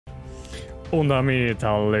Und damit,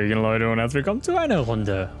 hallöchen Leute und herzlich willkommen zu einer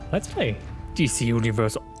Runde Let's Play DC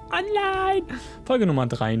Universe Online. Folge Nummer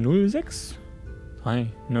 306.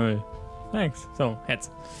 306. So,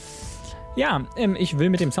 jetzt. Ja, ich will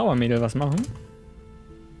mit dem Zaubermädel was machen.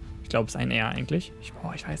 Ich glaube, es ist ein R eigentlich. Ich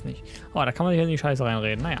weiß nicht. Oh, da kann man sich ja in die Scheiße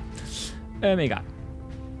reinreden. Naja. Egal.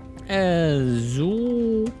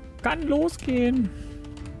 So. Kann losgehen.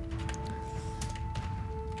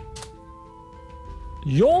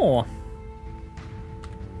 Jo.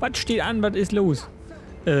 Was steht an? Was ist los?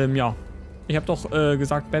 Ja. Ich habe doch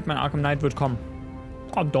gesagt, Batman Arkham Knight wird kommen.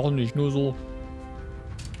 Kommt doch nicht, nur so.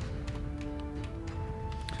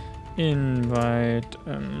 Invite,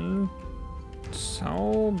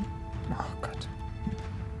 Oh Gott.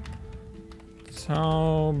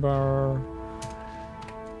 Zaubermädel.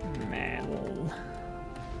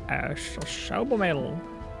 Zaubermädel.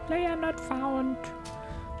 Player not found.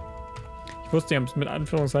 Ich wusste ja mit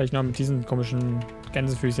Anführungszeichen noch mit diesen komischen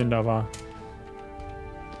Gänsefüßchen da war.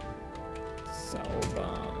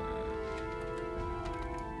 Sauber.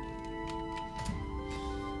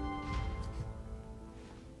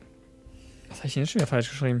 Was habe ich denn jetzt schon wieder falsch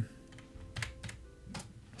geschrieben?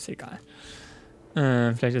 Ist egal.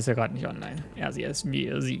 Vielleicht ist er gerade nicht online. Ja, sie ist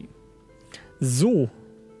wie sie. So.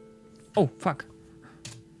 Oh, fuck.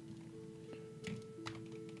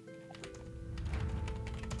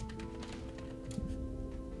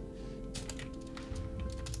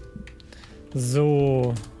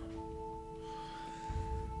 So.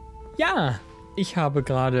 Ja, ich habe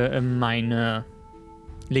gerade meine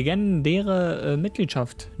legendäre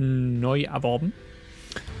Mitgliedschaft neu erworben.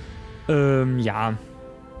 Ja.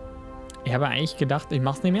 Ich habe eigentlich gedacht, ich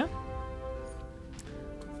mach's nicht mehr.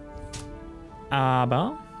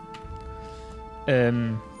 Aber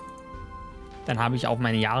dann habe ich auf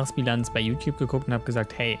meine Jahresbilanz bei YouTube geguckt und habe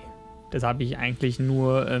gesagt, hey, das habe ich eigentlich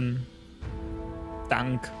nur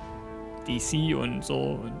dank DC und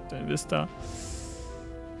so, und dann wisst ihr,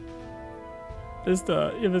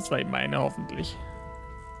 ihr wisst, was ich meine, hoffentlich.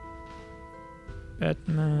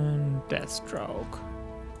 Batman, Deathstroke.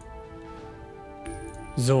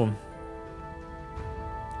 So.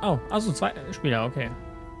 Oh, also 2 Spieler, okay.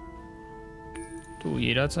 Du,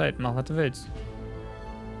 jederzeit, mach was du willst.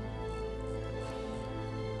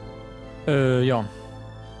 Ja.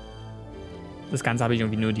 Das Ganze habe ich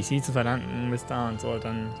irgendwie nur DC zu verdanken, bis da und so,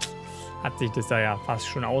 dann hat sich das da ja fast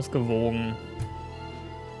schon ausgewogen.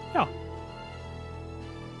 Ja.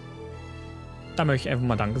 Da möchte ich einfach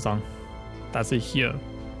mal Danke sagen, dass ich hier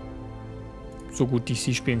so gut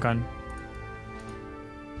DC spielen kann.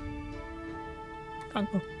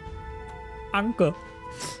 Danke. Danke.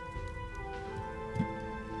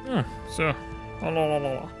 Ja, so.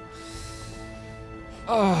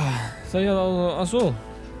 Ah, soll ich also. Achso.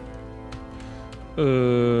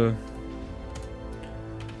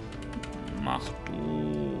 Mach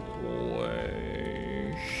du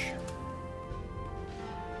ruhig.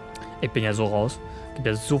 Ich bin ja so raus. Gibt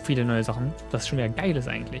ja so viele neue Sachen. Das ist schon wieder geil ist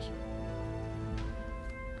eigentlich.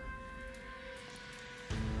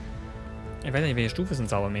 Ich weiß nicht, welche Stufe ist ein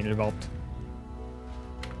Zaubermädel überhaupt.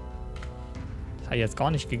 Das habe ich jetzt gar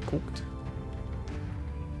nicht geguckt.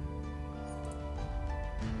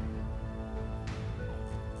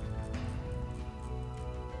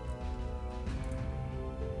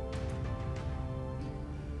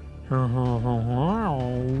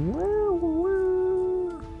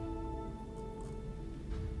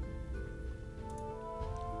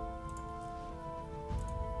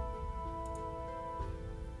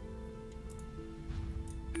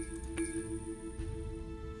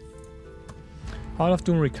 Hall of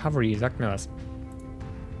Doom Recovery, sagt mir was.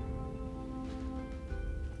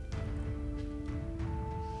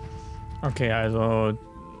 Okay, also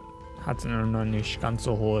hat noch nicht ganz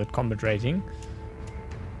so hohe Combat Rating.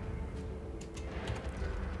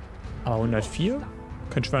 Aber 104?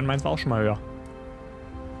 Könnte schwören, meins war auch schon mal höher.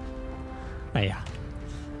 Naja.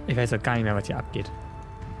 Ich weiß halt gar nicht mehr, was hier abgeht.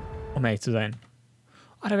 Um ehrlich zu sein.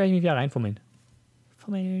 Oh, da werde ich mich wieder reinfummeln.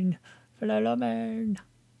 Fummeln.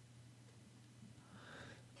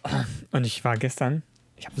 Und ich war gestern,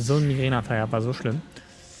 ich habe so einen Migräneanfall gehabt, war so schlimm.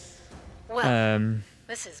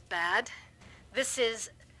 This is bad. This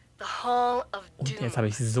is the Hall of Doom. Und jetzt habe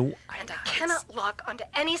ich so And I cannot lock onto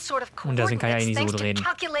any sort of und deswegen kann ich eigentlich nicht so gut reden.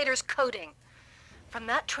 Calculator's coding. From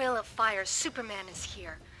that trail of fire, Superman is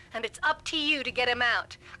here, and it's up to you to get him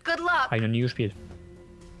out. Good luck. Habe ich noch nie gespielt.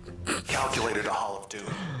 Calculator to Hall of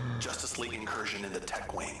Doom. Justice League incursion in the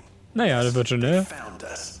tech wing. Naja, das wird schon, ne? Found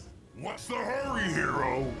us. What's the hurry,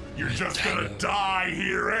 hero? You're just gonna die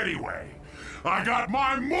here anyway. I got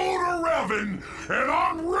my motor revving, and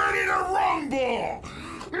I'm ready to rumble!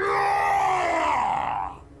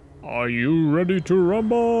 Are you ready to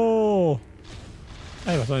rumble?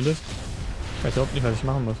 Ey, was soll denn das? Ich weiß überhaupt nicht, was ich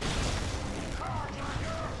machen muss.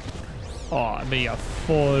 Oh, bin ja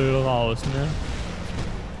voll raus, ne?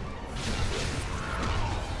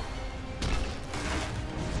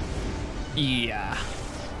 Ja.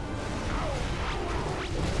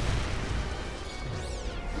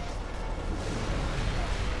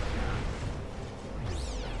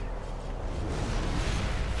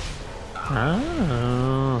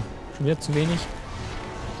 Ah, schon wieder zu wenig.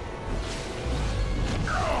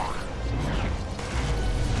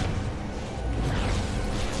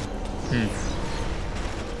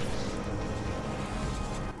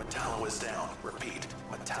 Metallo is down. Repeat.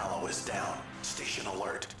 Metallo is down. Station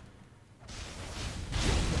alert.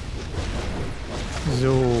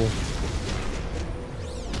 So.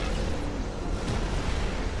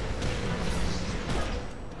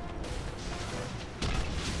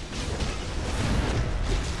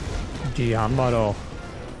 Die haben wir doch.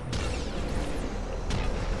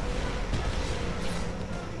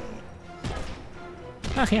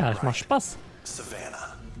 Ach ja, das macht Spaß.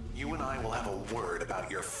 Savannah, you and I will have a word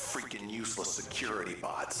about your freaking useless security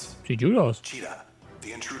bots. Sieht gut aus. Cheetah,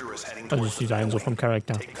 the intruder is heading Also towards das the Design so vom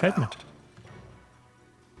Charakter. Take them Gefällt mir. out.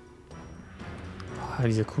 Boah,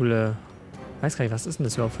 diese coole... Weiß gar nicht, was ist denn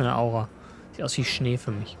das überhaupt für eine Aura? Sieht aus wie Schnee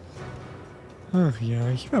für mich. Ach ja,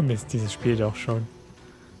 ich vermisse dieses Spiel doch schon.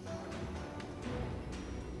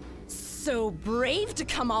 So brave to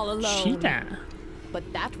come all alone. Cheetah. But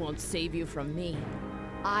that won't save you from me.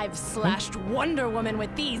 I've slashed Wonder Woman with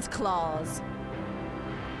these claws.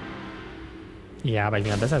 Ja, aber ich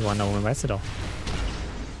bin ja besser als Wonder Woman, weißt du doch.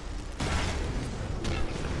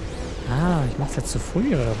 Ah, ich mach's jetzt zu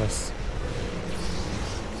früh oder was?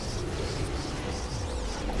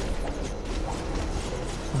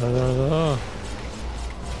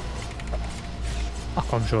 Ach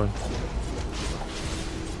komm schon.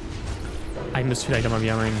 Ich müsste vielleicht auch mal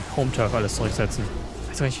wieder meinen Home-Turf alles zurücksetzen.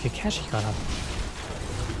 Weißt du, wie viel Cash ich gerade habe?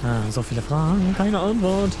 Ah, so viele Fragen, keine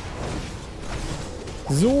Antwort.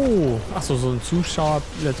 So. Achso, so ein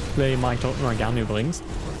Zuschauer-Let's Play mache ich doch immer gerne übrigens.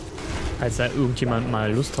 Falls da irgendjemand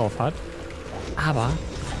mal Lust drauf hat. Aber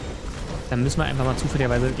dann müssen wir einfach mal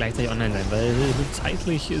zufälligerweise gleichzeitig online sein, weil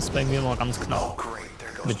zeitlich ist bei mir immer ganz Oh, knapp. great.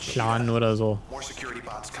 There goes Mit Cheetah. Planen oder so. More security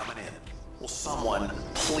bots coming in. Will someone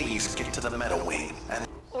please get to the meta wing and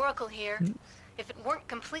Oracle here. If it weren't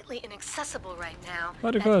completely inaccessible right now,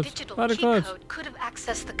 Warte that kurz, digital warte cheat kurz. code could have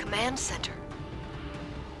accessed the command center.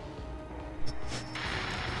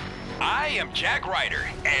 I am Jack Ryder,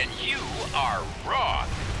 and you are wrong.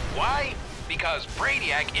 Why? Because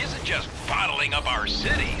Brainiac isn't just bottling up our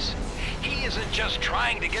cities. He isn't just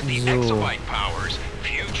trying to get the So. exabyte powers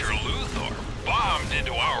future Luthor bombed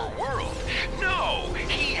into our world. No,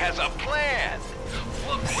 he has a plan.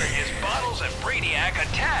 Look where his bottles and Brainiac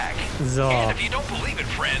attack. So. And if you don't believe it,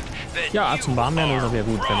 friend, then Ja, you zum Warmwerden ist are das ja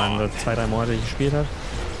gut, wenn man wrong. das 2-3 Monate gespielt hat.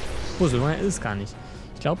 Oh, so lange ist es gar nicht.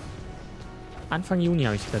 Ich glaube, Anfang Juni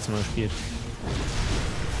habe ich das letzte Mal gespielt.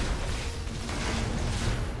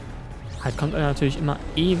 Halt kommt einem natürlich immer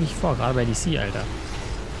ewig vor, gerade bei DC, Alter.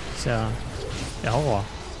 Ist ja der Horror.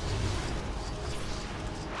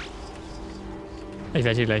 Ich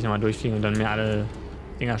werde hier gleich nochmal durchfliegen und dann mir alle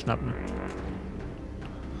Dinger schnappen.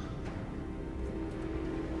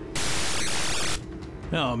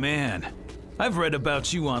 Oh man, I've read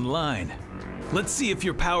about you online. Let's see if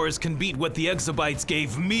your powers can beat what the exabytes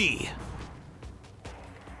gave me.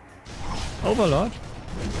 Overlord?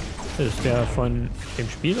 Das ist der von dem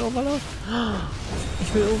Spiel Overlord?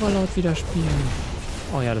 Ich will Overlord wieder spielen.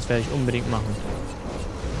 Oh ja, das werde ich unbedingt machen.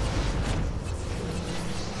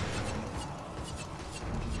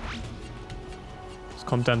 Das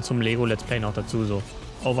kommt dann zum Lego Let's Play noch dazu, so.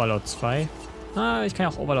 Overlord 2. Ah, ich kann ja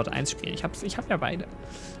auch Overlord 1 spielen. Ich hab ja beide.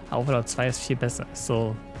 Aber Overlord 2 ist viel besser. Ist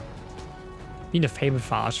so wie eine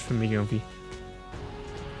Fable-Verarsche für mich irgendwie.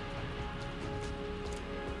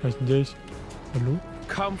 Was ist denn das? Hallo?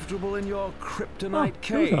 Comfortable in your kryptonite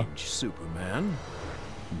Luthor. cage, Superman?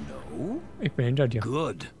 No? Ich bin hinter dir.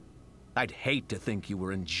 Good. I'd hate to think you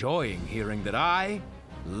were enjoying hearing that I,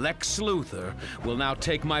 Lex Luthor, will now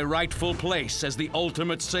take my rightful place as the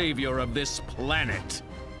ultimate savior of this planet.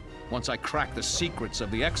 Once I crack the secrets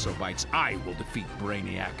of the exobytes, I will defeat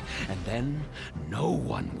Brainiac, and then no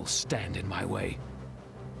one will stand in my way.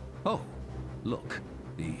 Oh, look,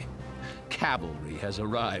 the cavalry has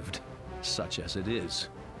arrived, such as it is.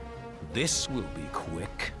 This will be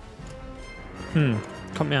quick.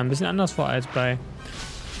 Kommt mir ein bisschen anders vor als bei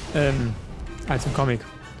als im Comic.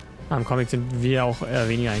 Im Comic sind wir auch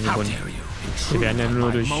weniger How eingebunden. dare you Wir intrude werden ja on nur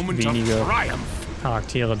my durch moment of wenige triumph?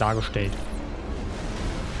 Charaktere dargestellt.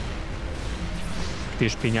 Spiel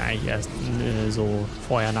spielen ja eigentlich erst so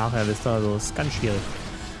vorher, nachher, wisst ihr, also ist ganz schwierig.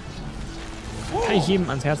 Kann ich jedem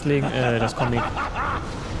ans Herz legen, das Comic.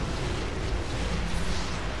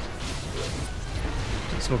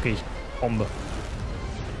 Das ist wirklich Bombe.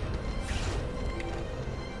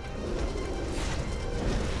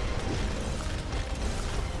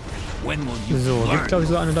 So, gibt glaube ich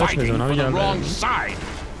so eine deutsche Version, habe ich ja.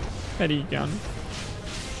 Hätte ich gern.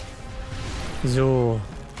 So.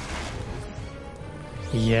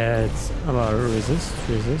 Jetzt. Aber Resist,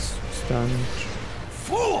 Stand.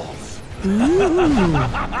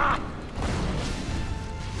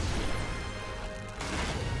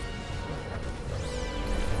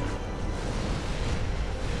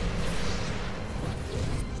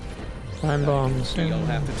 Time bombs. I'll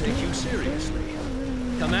have to take you seriously.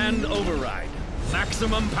 Command override.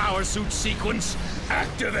 Maximum power suit sequence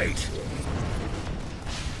activate.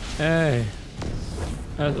 Ey.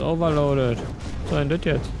 Er ist overloaded. Was soll denn das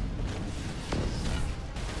jetzt?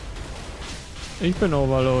 Ich bin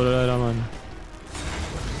overloaded, Alter, Mann.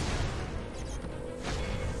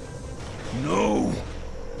 No.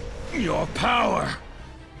 Your power.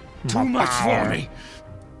 Too much for me.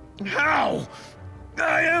 How?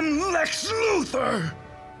 I am Lex Luthor.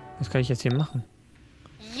 Was kann ich jetzt hier machen?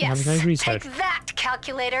 Yes, take that,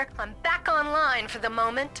 calculator. I'm back online for the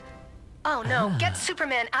moment. Oh no, get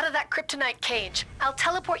Superman out of that kryptonite cage. I'll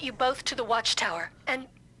teleport you both to the watchtower. And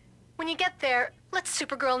when you get there, let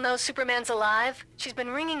Supergirl know Superman's alive. She's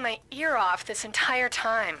been wringing my ear off this entire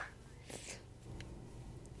time.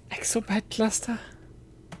 Exobyte Cluster?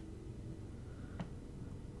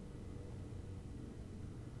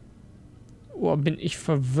 Oh, bin ich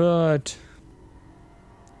verwirrt.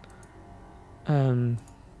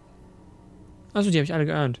 Also die habe ich alle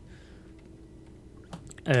geearnt.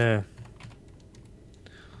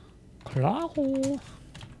 Klaro.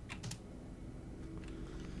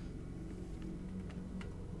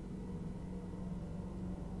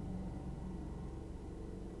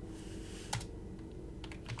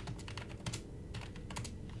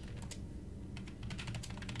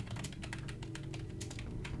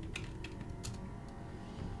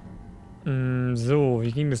 So,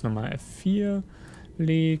 wie ging das nochmal? F4,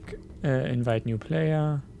 League, Invite New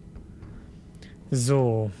Player.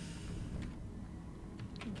 So.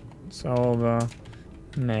 Zauber,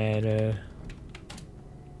 Mädel.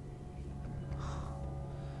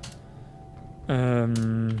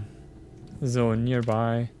 So,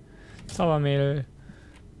 Nearby, Zaubermädel,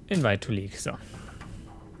 Invite to League. So.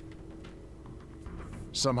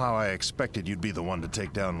 Somehow I expected you'd be the one to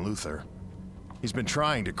take down Luthor. He's been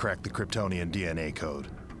trying to crack the Kryptonian DNA code,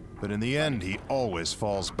 but in the end he always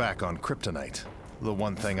falls back on kryptonite, the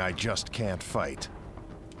one thing I just can't fight.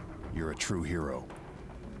 You're a true hero,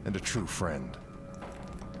 and a true friend.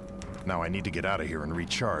 Now I need to get out of here and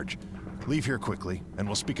recharge. Leave here quickly, and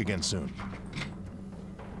we'll speak again soon.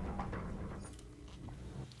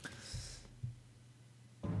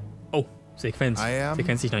 Oh, Sequenz.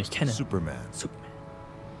 Sequenz, die ich noch nicht kenne. Superman.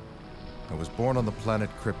 I was born on the planet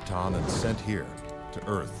Krypton and sent here, to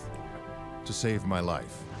Earth, to save my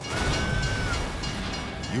life.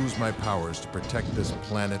 Use my powers to protect this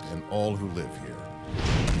planet and all who live here.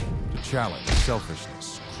 To challenge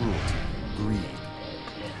selfishness, cruelty, greed.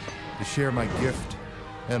 To share my gift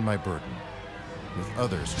and my burden with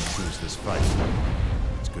others who choose this fight.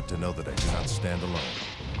 It's good to know that I do not stand alone.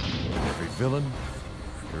 In every villain,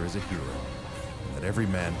 there is a hero, and that every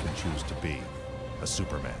man can choose to be a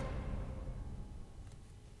Superman.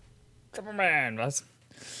 Superman, was?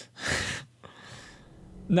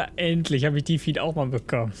 Na, endlich habe ich die Feed auch mal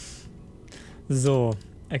bekommen. So,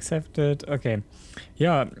 accepted, okay.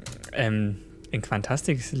 Ja, in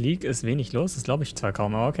Quantastics League ist wenig los, das glaube ich zwar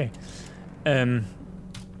kaum, aber okay.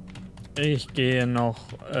 Ich gehe noch,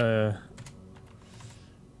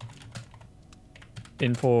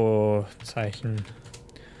 Infozeichen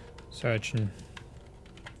searchen.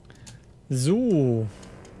 So.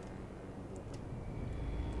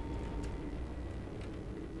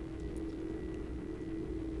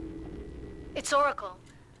 It's Oracle.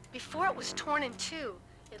 Before it was torn in two,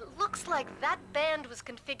 it looks like that band was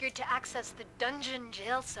configured to access the dungeon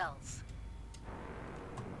jail cells.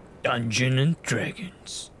 Dungeon and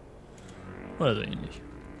Dragons. Oder so ähnlich.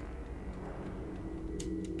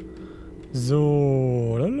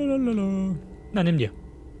 So. Lalalala. Na, nimm dir.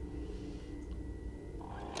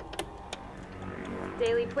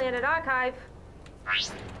 Daily Planet Archive.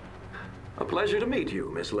 A pleasure to meet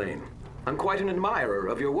you, Miss Lane. I'm quite an admirer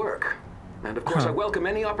of your work. And of course I welcome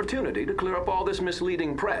any opportunity to clear up all this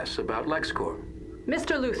misleading press about LexCorp.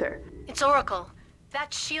 Mr. Luthor. It's Oracle.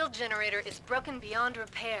 That shield generator is broken beyond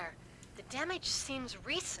repair. The damage seems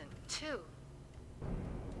recent, too.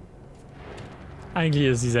 Eigentlich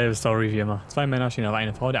ist es dieselbe Story wie immer. 2 Männer stehen auf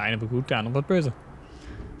eine Frau, der eine begut, der andere wird böse.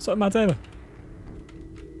 Ist doch immer dasselbe.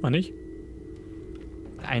 Oder nicht?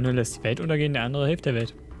 Der eine lässt die Welt untergehen, der andere hilft der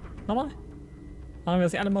Welt. Normal. Machen wir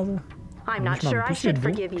das ja alle mal so. I'm not sure I should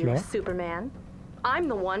forgive you, Superman. I'm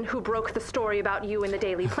the one who broke the story about you in the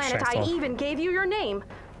Daily Planet. I even gave you your name.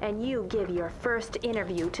 And you give your first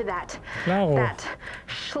interview to that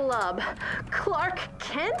schlub, Clark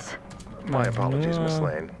Kent? My apologies, Miss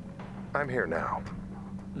Lane. I'm here now.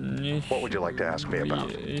 What would you like to ask me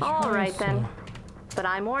about? All right, then. But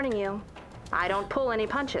I'm warning you, I don't pull any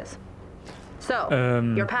punches. So,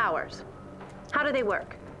 your powers. How do they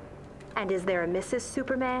work? And is there a Mrs.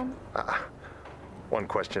 Superman? One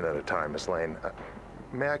question at a time, Miss Lane.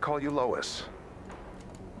 May I call you Lois?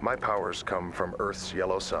 My powers come from Earth's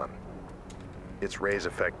yellow sun. Its rays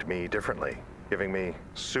affect me differently, giving me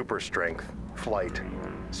super strength, flight,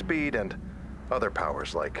 speed, and other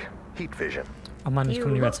powers like heat vision. Oh Mann, ich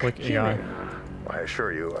komme nicht mehr zurück, egal. I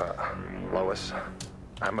assure you, Lois,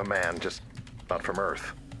 I'm a man, just not from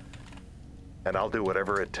Earth. And I'll do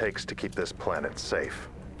whatever it takes to keep this planet safe.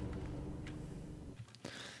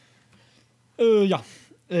 Ja,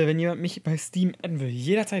 wenn jemand mich bei Steam adden will,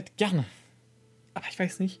 jederzeit gerne. Aber ich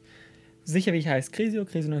weiß nicht sicher, wie ich heiße. Crisio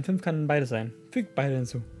 95 kann beides sein. Fügt beide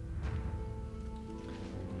hinzu.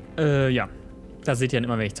 Ja. Da seht ihr dann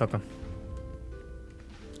immer, wenn ich zocke.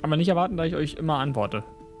 Aber nicht erwarten, dass ich euch immer antworte.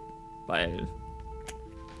 Weil...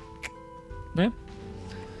 Ne?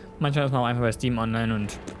 Manchmal ist man auch einfach bei Steam online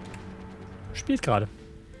und spielt gerade.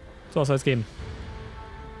 So was soll es geben.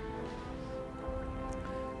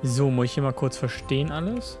 So, muss ich hier mal kurz verstehen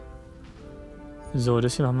alles. So,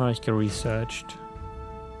 das hier haben wir euch geresearched.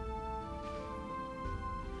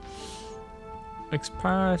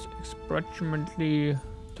 Expires approximately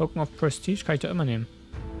Token of Prestige kann ich da immer nehmen.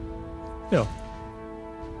 Ja.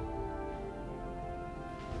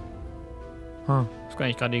 Ist gar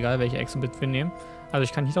nicht gerade egal, welche Exhibit wir nehmen. Also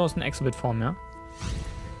ich kann hier aus einer Exhibit formen, ja.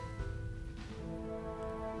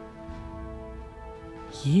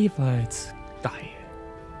 Jeweils geil.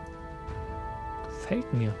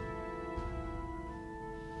 Gefällt mir.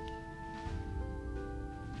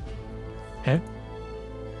 Hä?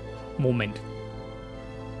 Moment.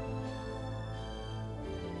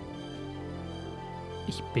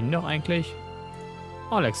 Ich bin doch eigentlich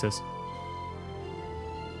Alexis.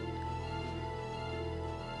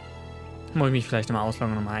 Muss ich mich vielleicht nochmal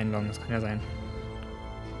ausloggen und nochmal einloggen, das kann ja sein.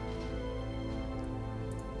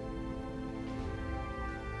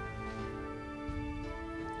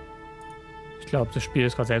 Ich glaube, das Spiel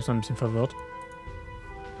ist gerade selbst noch ein bisschen verwirrt.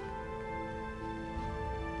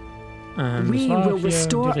 We will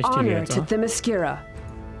restore honor to Themyscira.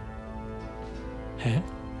 Hä?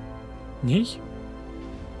 Nicht?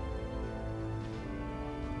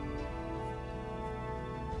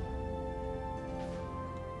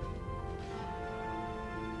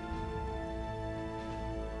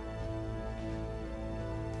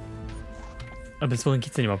 Aber bis wohin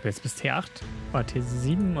geht's denn überhaupt jetzt? Bis T8? Oder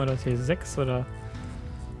T7 oder T6 oder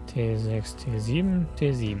T6, T7,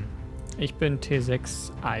 T7. Ich bin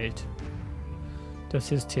T6 alt. Das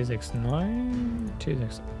hier ist T6 neu,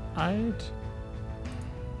 T6 alt.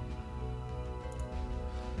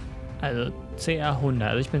 Also CR 100.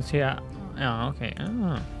 Also ich bin CR... Ja, okay.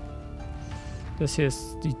 Ah. Das hier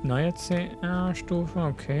ist die neue CR-Stufe,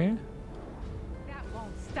 okay.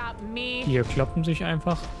 Die hier kloppen sich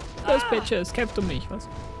einfach. Los, Bitches, kämpft um mich, was?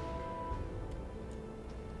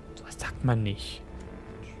 So was sagt man nicht.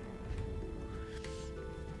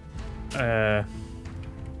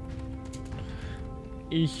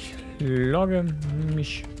 Ich logge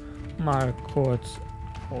mich mal kurz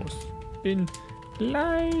aus. Bin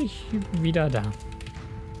gleich wieder da.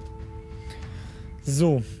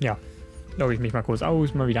 So, ja. Logge ich mich mal kurz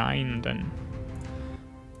aus, mal wieder ein und dann...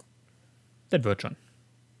 Das wird schon.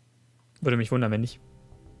 Würde mich wundern, wenn nicht.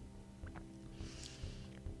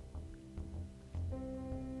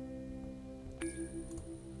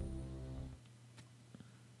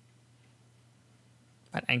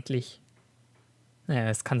 Weil eigentlich... Naja,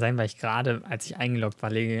 es kann sein, weil ich gerade, als ich eingeloggt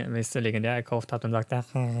war, Mr. Legendär gekauft habe und sagte, ach,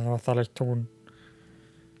 was soll ich tun?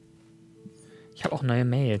 Ich habe auch neue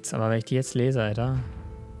Mails, aber wenn ich die jetzt lese, Alter,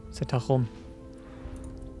 ist der Tag rum.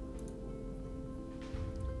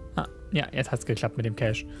 Ah, ja, jetzt hat's geklappt mit dem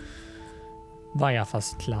Cash. War ja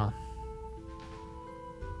fast klar.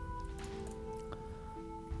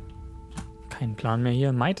 Kein Plan mehr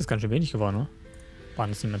hier. Might ist ganz schön wenig geworden, ne?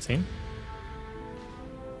 Waren es nicht mehr 10?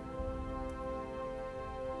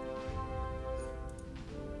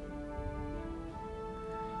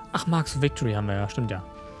 Ach, Marks of Victory haben wir ja, stimmt ja.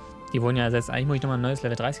 Die wurden ja ersetzt. Eigentlich muss ich nochmal ein neues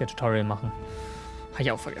Level 30er Tutorial machen. Habe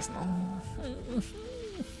ich auch vergessen. Oh.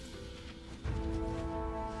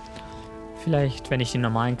 Vielleicht, wenn ich den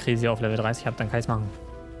normalen Crisio auf Level 30 habe, dann kann ich es machen.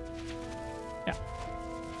 Ja.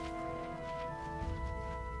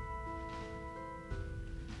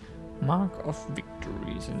 Mark of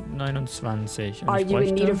Victory sind 29. Are you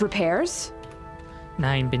in need of repairs?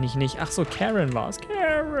 Nein, bin ich nicht. Ach so, Karen war es.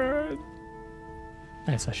 Karen!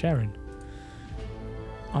 Nein, es war Sharon.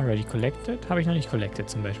 Already collected? Habe ich noch nicht collected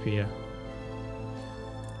zum Beispiel hier.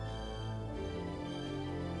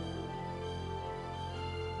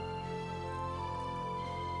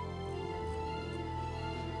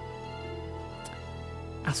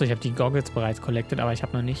 Achso, ich habe die Goggles bereits collected, aber ich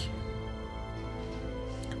habe noch nicht.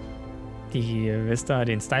 Die Vista,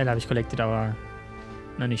 den Style habe ich collected, aber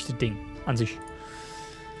noch nicht das Ding an sich.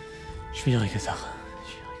 Schwierige Sache.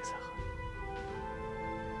 Schwierige Sache.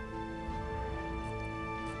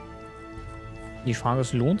 Die Frage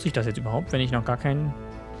ist, lohnt sich das jetzt überhaupt, wenn ich noch gar keinen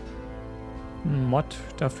Mod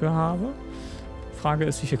dafür habe? Frage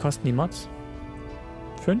ist, wie viel kosten die Mods?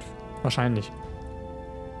 5? Wahrscheinlich.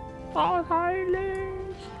 Wahrscheinlich.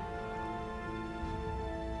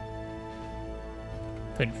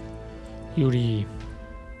 5. Judy.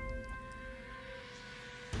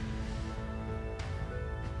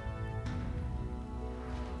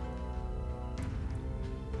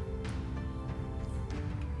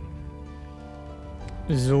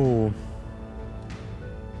 So.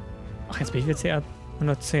 Ach, jetzt bin ich jetzt hier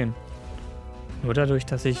 110. Nur dadurch,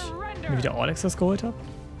 dass ich mir wieder All Access geholt habe.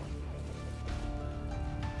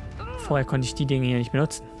 Vorher konnte ich die Dinge hier nicht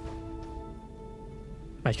benutzen.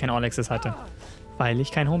 Weil ich kein All Access hatte. Weil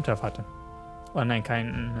ich kein Home Turf hatte. Oh nein,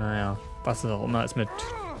 kein, naja, was es auch immer ist mit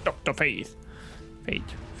Dr. Faith.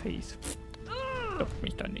 Faith. Juckt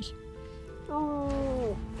mich da nicht.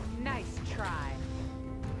 Oh, nice try.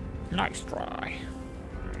 Nice try.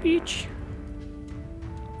 Beach.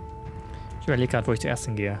 Ich überlege gerade, wo ich zuerst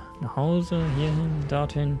hingehe. Nach Hause, hierhin,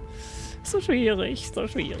 dorthin. So schwierig, so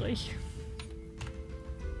schwierig.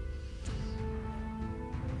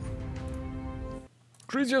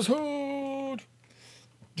 Crisio's Hut!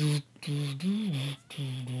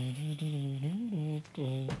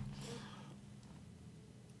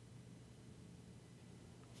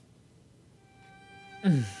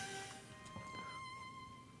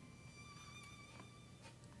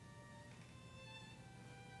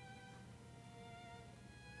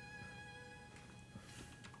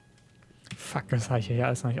 Fuck, das habe ich hier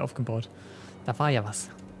alles noch nicht aufgebaut. Da war ja was.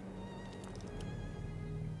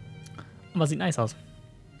 Aber sieht nice aus.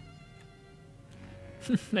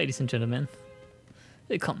 Ladies and Gentlemen,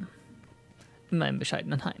 willkommen in meinem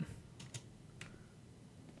bescheidenen Heim.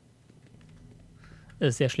 Es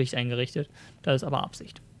ist sehr schlicht eingerichtet, das ist aber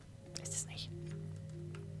Absicht. Ist es nicht.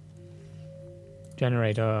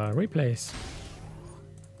 Generator, Replace.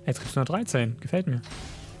 Jetzt gibt es nur 13, gefällt mir.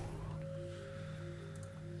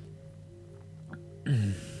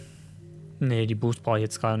 Nee, die Boost brauche ich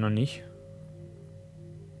jetzt gerade noch nicht.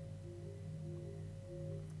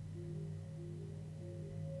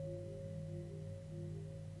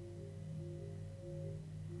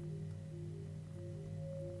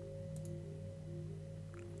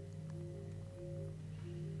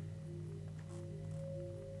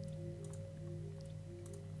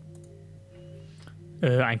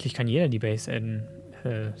 Eigentlich kann jeder die Base adden.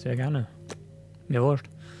 Sehr gerne. Mir wurscht.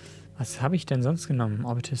 Was habe ich denn sonst genommen?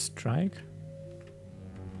 Orbital Strike?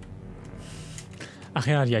 Ach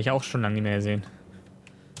ja, die habe ich auch schon lange nicht mehr gesehen.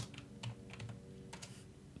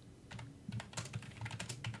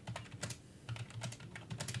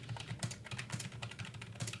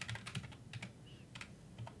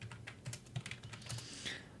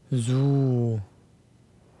 So.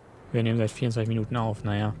 Wir nehmen seit 24 Minuten auf.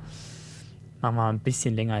 Naja. Machen wir ein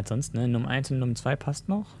bisschen länger als sonst, ne? Nummer 1 und Nummer 2 passt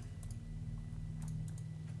noch.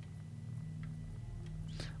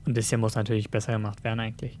 Und das hier muss natürlich besser gemacht werden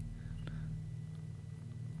eigentlich.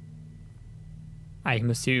 Eigentlich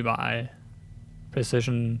müsst ihr überall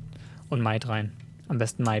Precision und Might rein. Am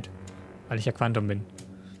besten Might, weil ich ja Quantum bin.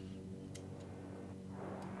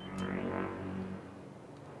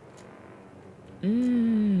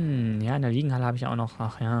 Ja, in der Liegenhalle habe ich auch noch.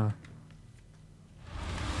 Ach ja.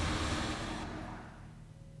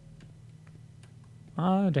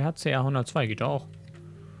 Ah, der hat CR 102, geht auch.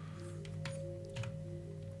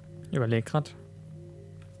 Ich überlege gerade.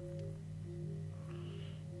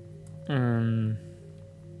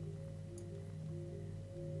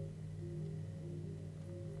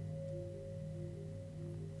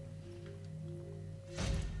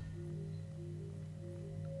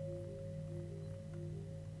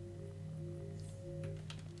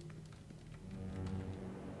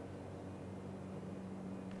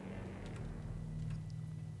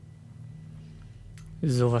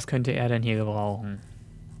 So, was könnte er denn hier gebrauchen?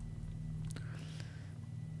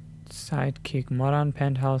 Sidekick, Modern,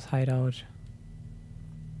 Penthouse, Hideout.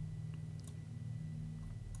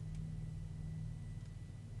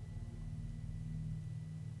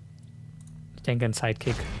 Ich denke, ein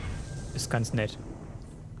Sidekick ist ganz nett.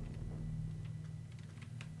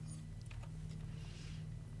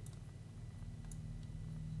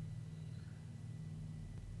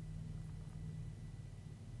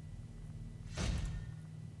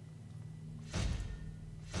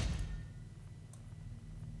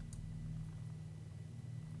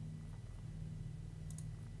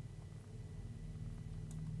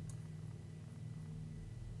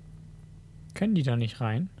 Können die da nicht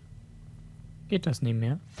rein? Geht das nicht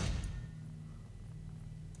mehr?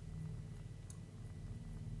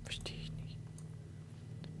 Verstehe ich nicht.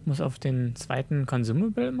 Muss auf den zweiten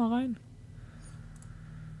Consumable mal rein?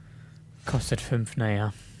 Kostet 5,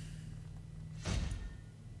 naja.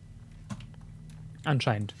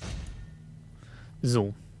 Anscheinend.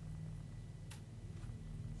 So.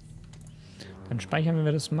 Dann speichern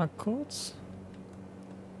wir das mal kurz.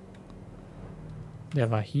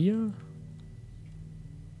 Der war hier.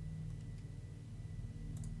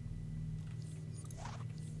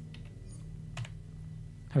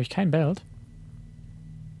 Habe ich kein Belt?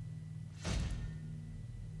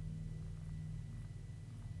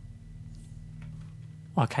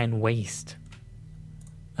 Oh, kein Waist.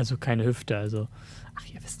 Also keine Hüfte, also... Ach,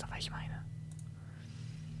 ihr wisst doch, was ich meine.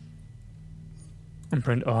 Und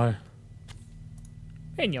Print All.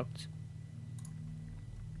 Wen juckt's?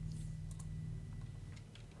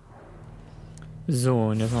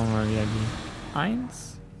 So, und jetzt machen wir wieder die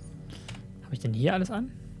 1. Habe ich denn hier alles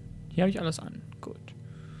an? Hier habe ich alles an. Gut.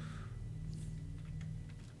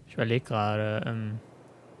 Ich überlege gerade,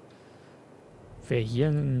 wäre hier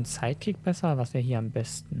ein Sidekick besser? Was wäre hier am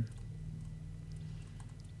besten?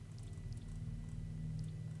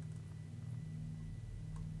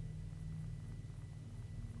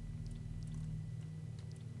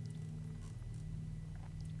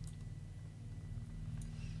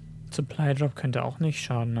 Supply Drop könnte auch nicht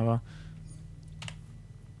schaden, aber...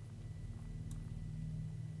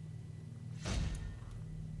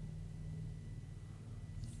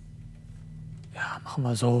 Machen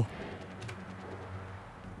wir so.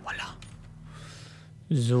 Voila.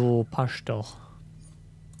 So, passt doch.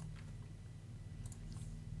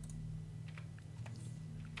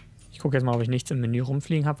 Ich gucke jetzt mal, ob ich nichts im Menü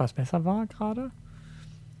rumfliegen habe, was besser war gerade.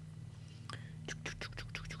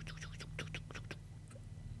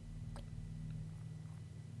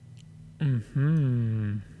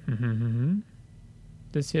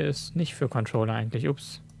 Das hier ist nicht für Controller eigentlich.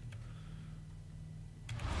 Ups.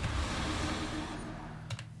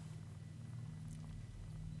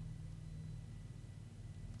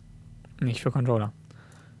 Nicht für Controller.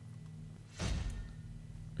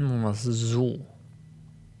 Was so.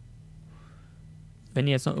 Wenn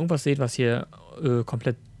ihr jetzt noch irgendwas seht, was hier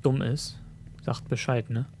komplett dumm ist, sagt Bescheid,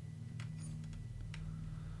 ne?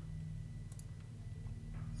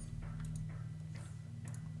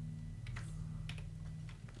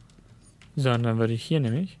 So, und dann würde ich hier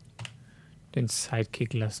nämlich den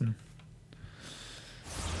Sidekick lassen.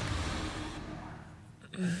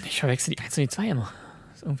 Ich verwechsel die 1 und die 2 immer.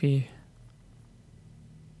 Das ist irgendwie...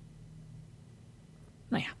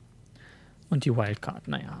 Naja. Und die Wildcard.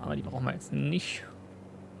 Naja, aber die brauchen wir jetzt nicht.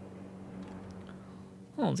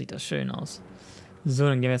 Oh, sieht das schön aus. So,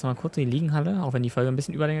 dann gehen wir jetzt mal kurz in die Liegenhalle. Auch wenn die Folge ein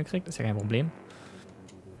bisschen Überlänge kriegt. Ist ja kein Problem.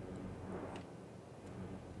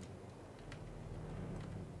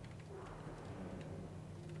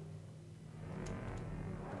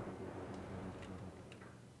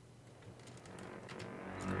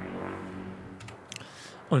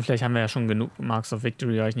 Und vielleicht haben wir ja schon genug Marks of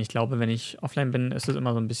Victory, weil ich nicht glaube, wenn ich offline bin, ist es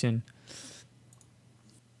immer so ein bisschen...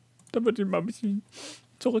 Da wird immer ein bisschen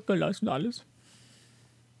zurückgelassen alles.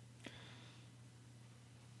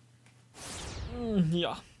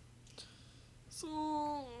 Ja.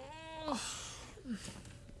 So.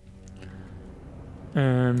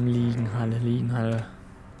 Liegenhalle.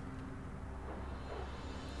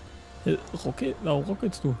 Ruckel? Warum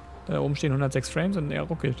ruckelst du? Da oben stehen 106 Frames und er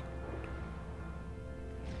ruckelt.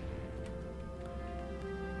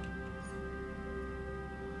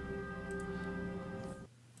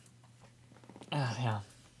 Ach ja.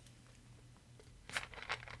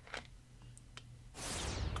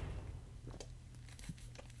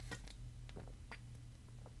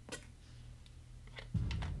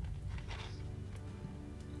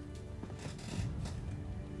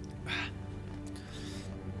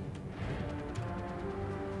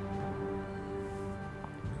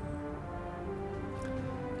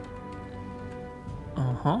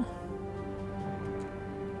 Aha.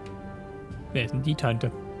 Wer ist denn die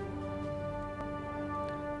Tante?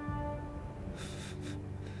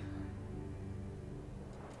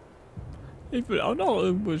 Ich will auch noch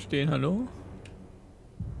irgendwo stehen, hallo?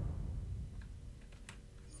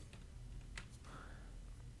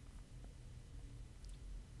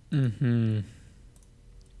 Mhm.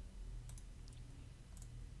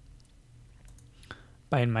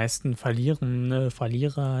 Bei den meisten Verlierern, ne?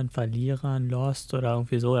 Verlierern, Lost oder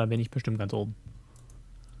irgendwie so, da bin ich bestimmt ganz oben.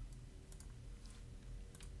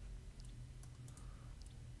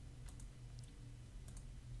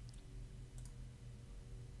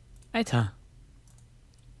 Alter.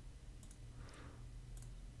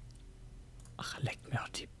 Ach, leck mir auch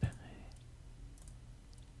die Bimmel.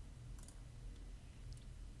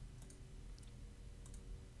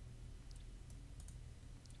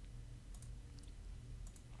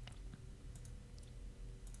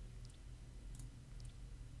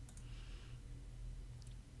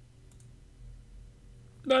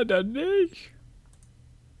 Na dann nicht.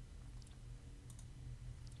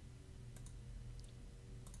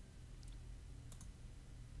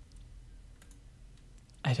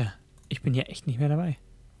 Alter, ich bin hier echt nicht mehr dabei.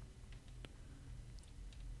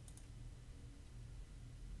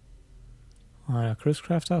 Oh, der Chris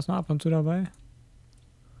Crafter ist noch ab und zu dabei.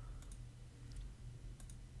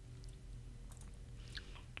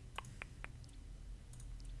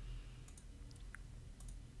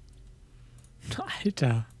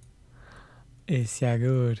 Alter. Ist ja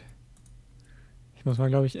gut. Ich muss mal,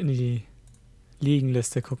 glaube ich, in die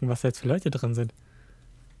Liegenliste gucken, was da jetzt für Leute drin sind.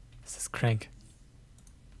 Das ist crank.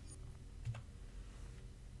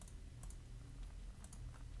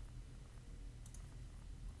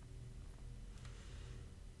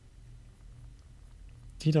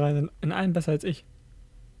 Die drei sind in allem besser als ich.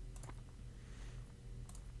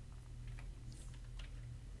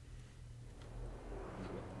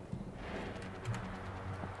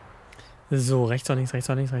 So, rechts oder links, rechts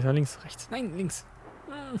oder links, rechts oder links, rechts. Nein, links.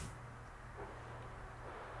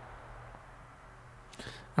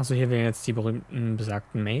 Achso, hier wären jetzt die berühmten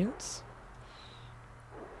besagten Mails.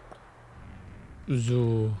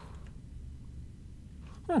 So.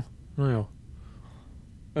 Hm, naja.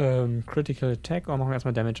 Critical Attack, oder machen wir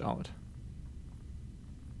erstmal Damage Out?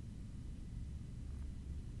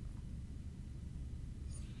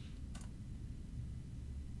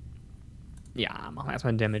 Ja, machen wir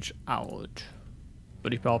erstmal Damage Out.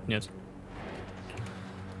 Würde ich behaupten jetzt.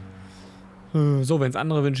 So, wenn es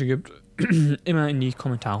andere Wünsche gibt, immer in die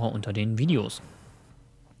Kommentare unter den Videos.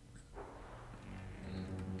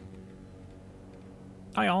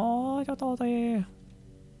 Ah ja,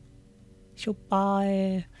 super.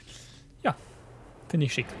 Ja, finde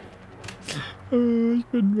ich schick. Ich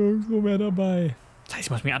bin nirgendwo mehr dabei. Das heißt,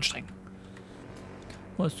 ich muss mich anstrengen.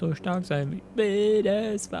 Muss so stark sein wie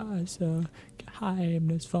wildes Wasser,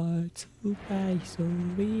 geheimnisvoll zugleich so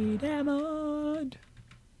wie der Mond.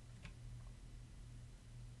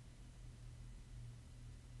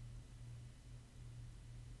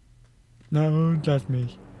 Na und lass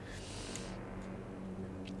mich.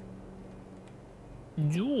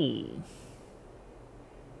 So.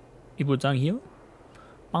 Ich würde sagen, hier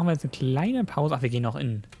machen wir jetzt eine kleine Pause. Ach, wir gehen noch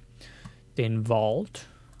in den Vault.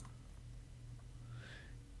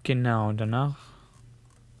 Genau, und danach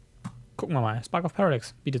gucken wir mal. Spark of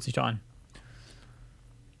Parallax bietet sich doch an.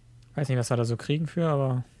 Weiß nicht, was wir da so kriegen für,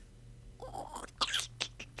 aber...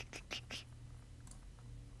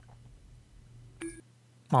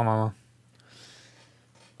 Machen wir mal.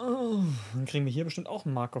 Oh, dann kriegen wir hier bestimmt auch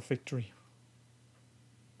einen Mark of Victory.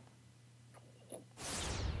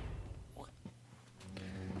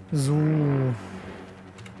 So.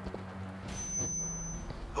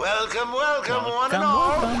 Welcome, one and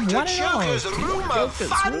all, to Joker's Room of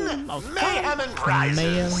Fun, Mayhem and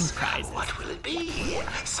Prizes. What will it be?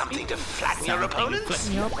 Something to flatten your opponents?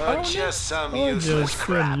 Or just some useless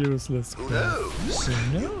crap? Who knows?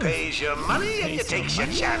 You pays your money and you takes your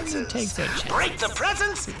chances. Break the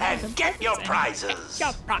presents and get your prizes.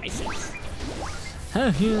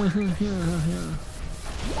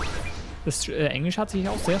 Das Englisch hat sich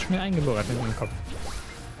auch sehr schnell eingebürgert in meinem Kopf.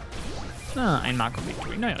 Na, ein Mark of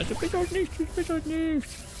Victory. Naja, das ist halt nichts, das ist halt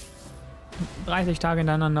nichts. 30 Tage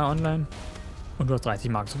hintereinander online. Und du hast 30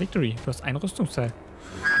 Marks of Victory. Du hast ein Rüstungsteil.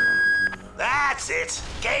 That's it.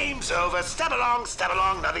 Game's over. Step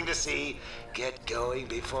along, nothing to see. Get going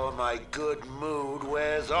before my good mood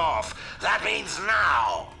wears off. That means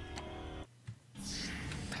now.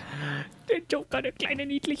 Der Joker, der kleine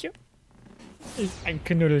Niedliche. Ist ein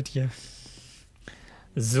Knuddeltier.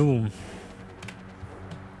 So.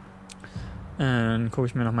 Dann gucke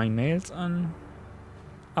ich mir noch meine Mails an.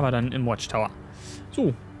 Aber dann im Watchtower.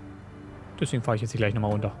 So. Deswegen fahre ich jetzt hier gleich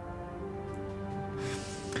nochmal runter.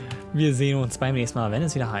 Wir sehen uns beim nächsten Mal, wenn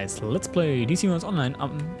es wieder heißt Let's Play DC Universe Online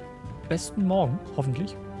am besten morgen,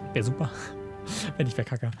 hoffentlich. Wäre super, wenn ich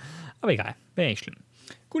verkacke. Aber egal, wäre nicht schlimm.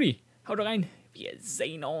 Guti, haut rein. Wir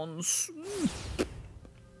sehen uns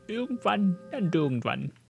irgendwann, dann irgendwann.